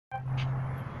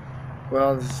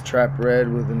Well, this is Trap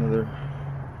Red with another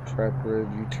Trap Red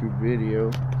YouTube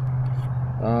video.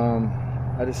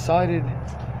 I decided,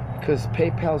 because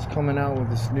PayPal's coming out with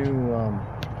this new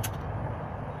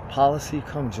policy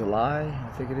come July,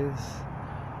 I think it is.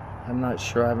 I'm not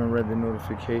sure, I haven't read the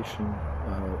notification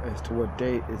as to what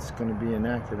date it's going to be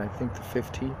enacted. I think the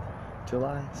 15th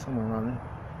July, somewhere around there.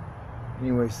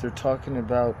 Anyways, they're talking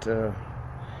about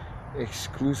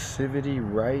exclusivity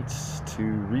rights to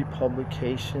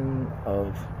republication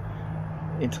of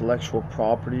intellectual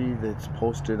property that's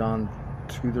posted on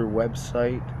to their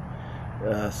website,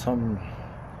 some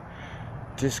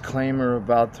disclaimer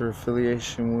about their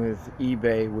affiliation with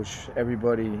eBay, which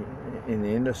everybody in the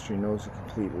industry knows is a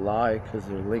complete lie because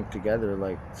they're linked together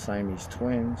like Siamese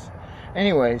twins.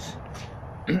 Anyways,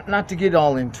 not to get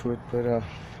all into it, but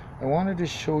I wanted to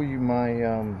show you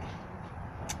my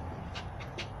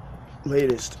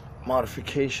latest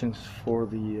modifications for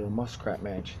the Muskrat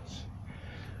Mansions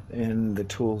and the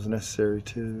tools necessary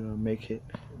to make it.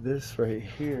 This right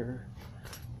here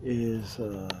is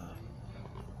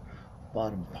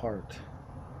bottom part,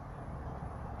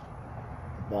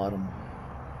 bottom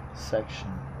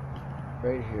section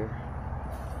right here.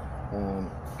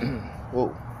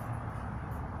 Whoa,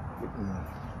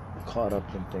 getting caught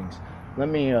up in things. Let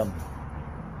me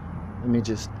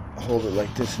just hold it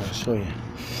like this and I'll show you.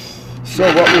 So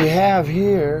what we have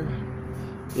here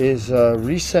is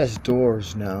recessed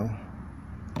doors now.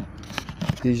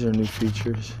 These are new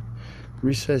features.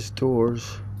 Recessed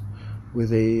doors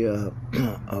with a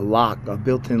lock, a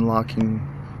built-in locking,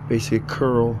 basic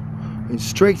curl. It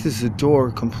strengthens the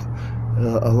door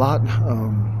a lot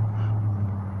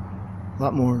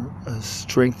more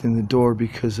strength in the door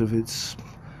because of its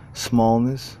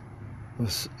smallness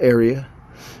of area,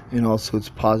 and also it's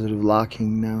positive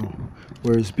locking now,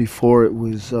 whereas before it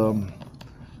was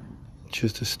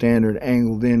just a standard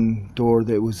angled in door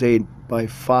that was 8 by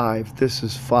 5. This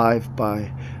is 5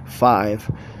 by 5.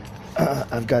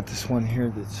 I've got this one here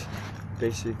that's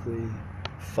basically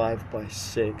 5 by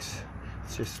 6.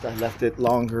 It's just I left it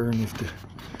longer, and if the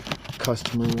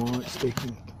customer wants, they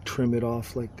can trim it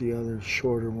off like the other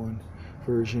shorter one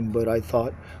version. But I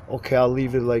thought, okay, I'll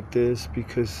leave it like this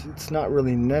because it's not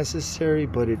really necessary,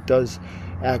 but it does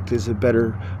act as a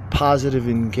better positive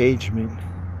engagement.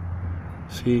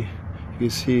 See, you can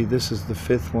see this is the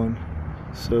 5th one,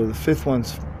 so the 5th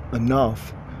one's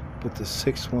enough, but the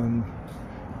 6th one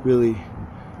really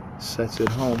sets it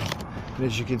home. And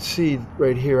as you can see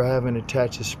right here, I haven't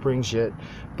attached the springs yet,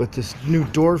 but this new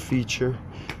door feature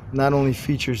not only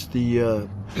features the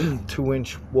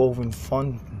 2-inch woven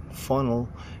funnel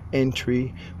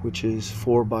entry, which is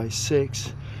 4 by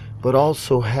 6, but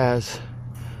also has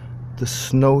the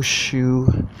snowshoe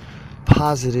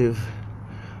positive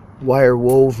wire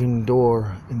woven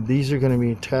door, and these are going to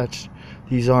be attached.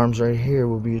 These arms right here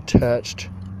will be attached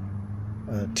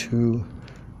to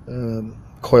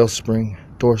coil spring,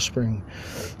 door spring.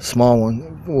 Small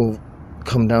one will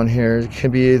come down here. It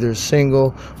can be either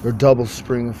single or double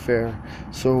spring affair.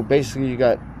 So basically you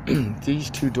got these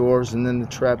 2 doors, and then the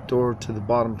trap door to the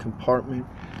bottom compartment,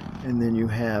 and then you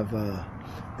have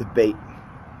the bait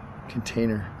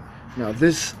container. Now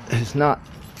this does not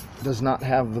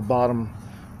have the bottom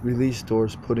release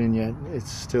doors put in yet.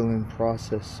 It's still in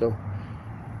process. So,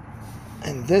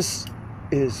 and this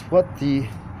is what the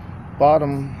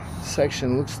bottom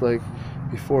section looks like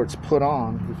before it's put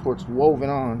on, before it's woven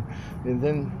on. And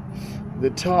then the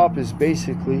top is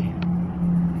basically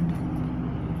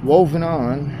woven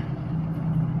on,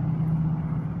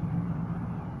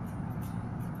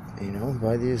 you know,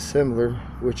 by the assembler,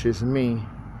 which is me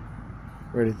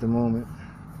right at the moment.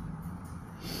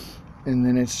 And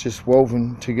then it's just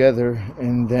woven together,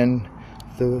 and then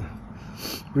the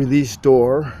release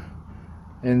door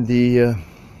and the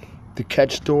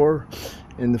catch door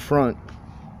in the front,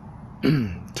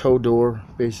 tow door,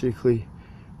 basically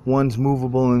one's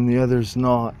movable and the other's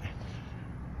not.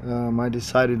 I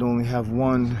decided to only have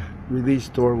one release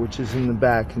door, which is in the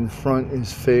back, and the front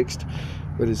is fixed,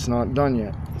 but it's not done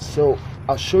yet. So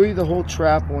I'll show you the whole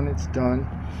trap when it's done.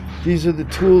 These are the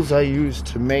tools I use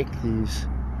to make these.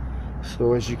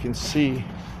 So as you can see,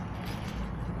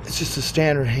 it's just a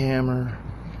standard hammer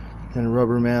and a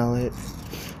rubber mallet,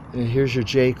 and here's your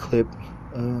J-clip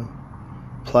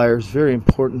pliers. Very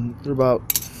important. They're about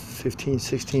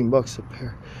 15-16 bucks a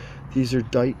pair. These are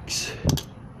dikes,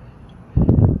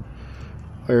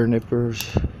 wire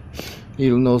nippers,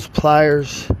 needle nose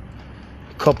pliers,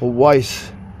 a couple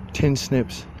Weiss tin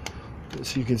snips.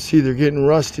 So you can see they're getting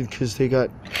rusted because they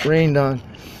got rained on.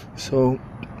 So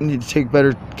need to take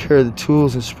better care of the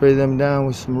tools and spray them down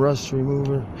with some rust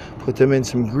remover, put them in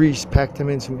some grease, pack them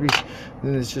in some grease, and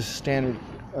then it's just standard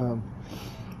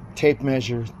tape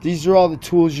measure. These are all the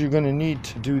tools you're going to need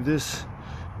to do this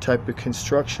type of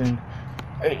construction.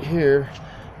 Right here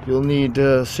you'll need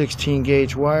 16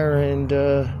 gauge wire and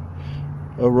a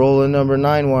roll of number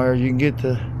 9 wire. You can get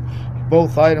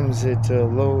both items at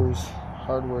Lowe's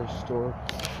hardware store.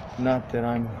 Not that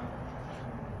I'm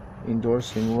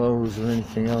endorsing Lowe's or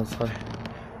anything else. I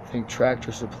think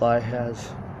Tractor Supply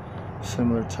has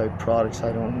similar type products.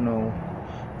 I don't know,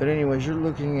 but anyways, you're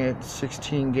looking at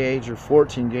 16 gauge or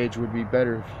 14 gauge would be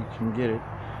better if you can get it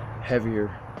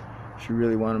heavier, if you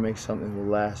really want to make something that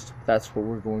will last. That's what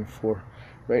we're going for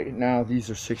right now. These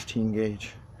are 16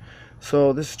 gauge.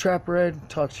 So this is Trapper Ed.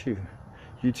 Talk to you.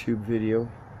 YouTube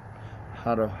video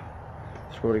how to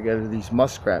throw together these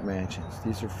Muskrat Mansions.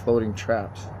 These are floating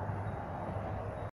traps.